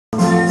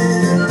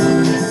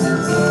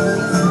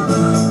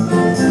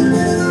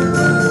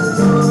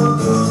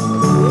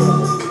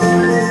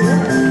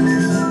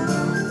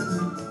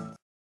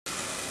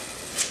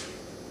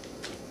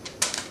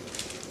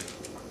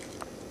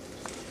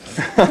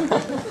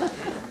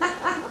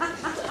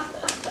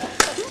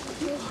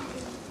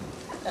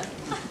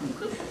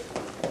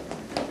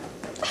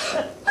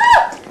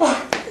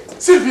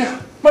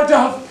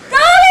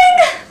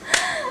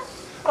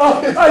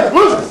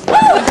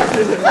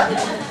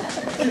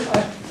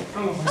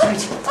Oh, my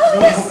feet. Oh,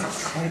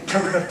 yes. My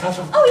coconut puff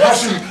of Oh,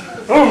 yes. passion.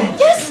 Oh.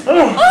 Yes.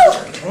 Oh.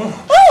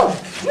 Oh. Oh.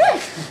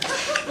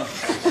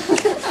 Yes.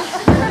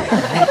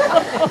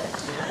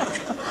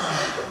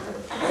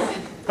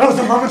 Oh,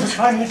 the moment has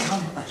finally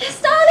come.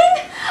 Yes,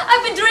 darling.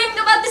 I've been dreaming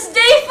about this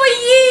day for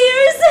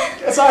years.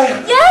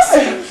 Yes,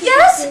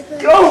 Yes.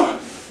 Oh,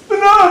 the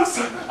nerves.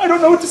 I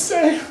don't know what to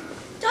say.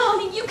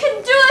 Darling, you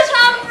can do it.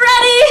 I'm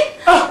ready.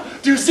 Ah,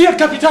 do you see El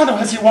Capitano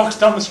as he walks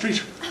down the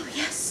street? Oh,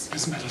 yes.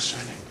 His medal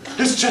shining.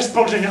 His chest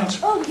bulging out.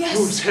 Oh, yes.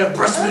 Oh, his hair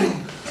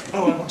bristling.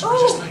 Oh, I want to be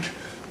just like.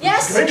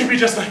 Yes. It's going to be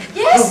just like.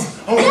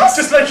 Yes. Oh, Yes.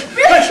 just like.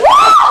 Really?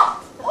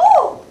 Oh!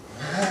 Oh!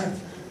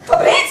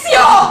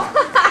 Fabrizio!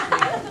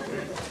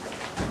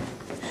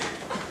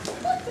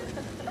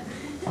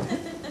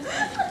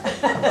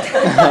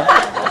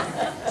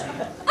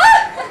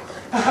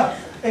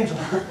 Angel.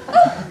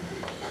 Oh.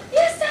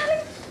 Yes,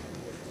 darling.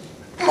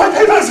 My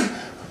papers!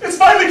 It's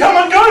finally come.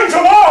 I'm going to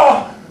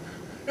war!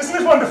 Isn't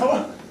it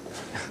wonderful?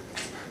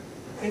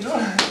 Angel.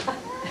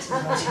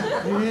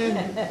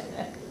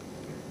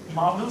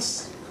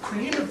 Marvelous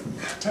queen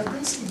of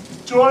temperance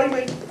and joy,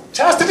 my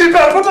chastity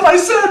belt. What have I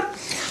said?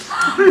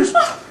 Please,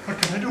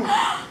 what can I do?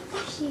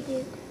 She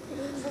did.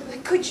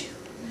 How could you?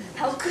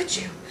 How could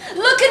you?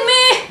 Look at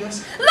me!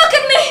 Yes. Look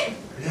at me!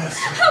 Yes.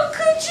 How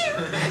could you?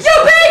 You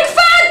big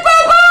fat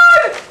boob!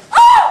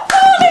 Oh,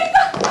 darling!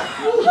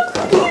 How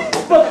could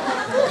you? But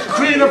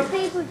queen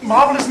of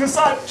marvelousness,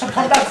 I shall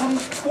come back from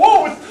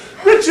war with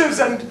riches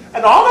and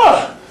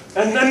honor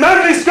and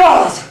manly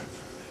scars.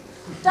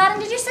 Darling,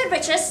 did you say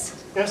riches?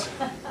 Yes.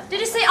 Did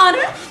you say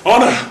honor?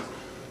 Honor.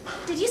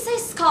 Did you say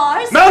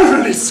scars?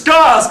 Manly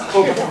scars.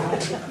 Oh,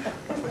 God.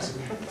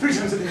 3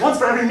 times a day, once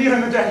for every meal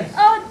in the day.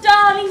 Oh,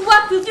 darling,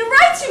 what will you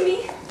write to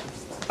me?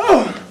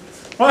 Oh,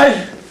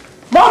 my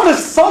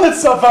marvelous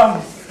sonnets of,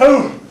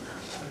 oh.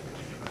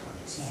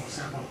 Small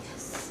sample.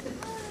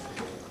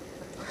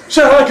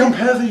 Shall I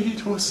compare thee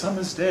to a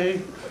summer's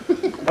day?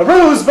 A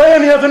rose by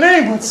any other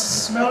name would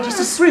smell just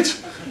as sweet.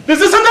 Is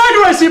this a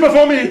dagger I see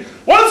before me?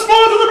 Once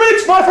more to the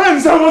breach, my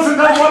friends. Oh, wasn't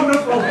that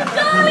wonderful?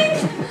 Darling!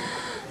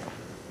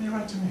 Will you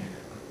write to me?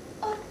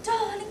 Oh,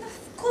 darling,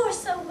 of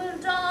course I will,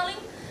 darling.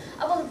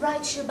 I will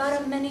write you about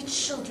how many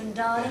children,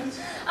 darling.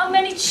 How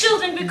many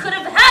children we could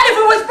have had if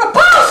it was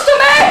proposed to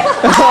me!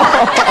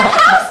 In a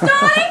house,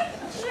 darling!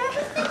 Did you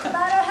ever think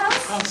about our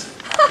house? House.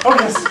 Oh,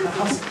 yes, the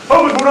house.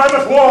 Oh, but when I'm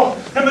at war,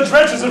 and the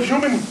dredges of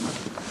human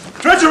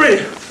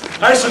drudgery,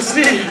 I shall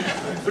see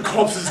the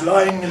corpses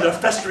lying in their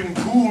festering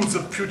pools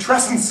of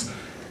putrescence,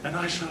 and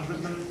I shall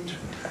remind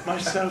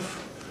myself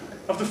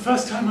of the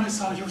first time I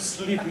saw you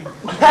sleeping.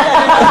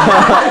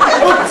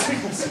 Oh,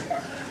 sweetness!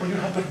 Will you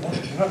have that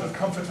word of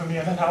comfort for me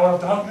in that hour of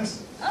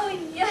darkness? Oh,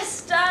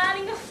 yes,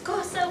 darling, of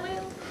course I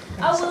will.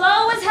 I will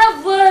always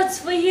have words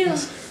for you.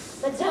 Yes.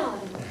 But,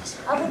 darling, Yes.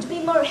 I would be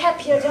more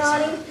happier,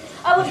 darling.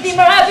 I would be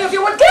more happy if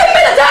you would give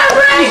me the damn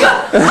ring!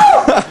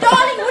 Oh,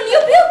 darling, will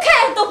you be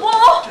okay at the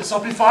war? Yes,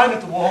 I'll be fine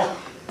at the war.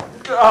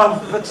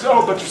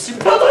 But you see,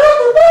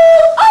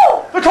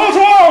 Oh! the call to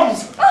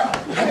arms! I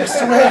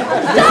missed away.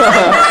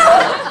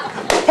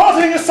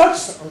 Parting is such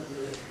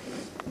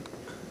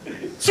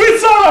sweet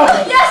sorrow!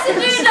 Yes,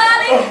 indeed,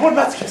 darling! Oh, one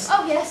last kiss.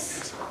 Oh,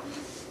 yes.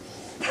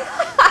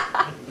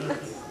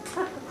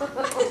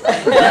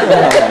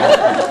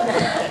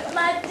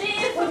 My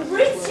dear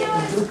Fabrizio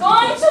is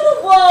going to the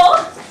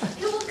war.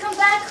 He will come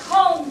back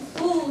home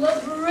full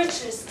of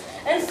riches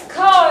and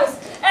scars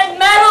and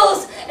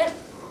medals and...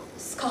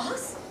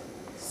 Scars?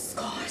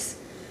 Scars?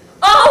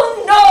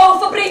 Oh no,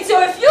 Fabrizio,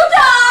 if you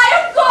die,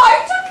 I'm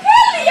going to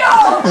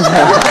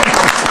kill you!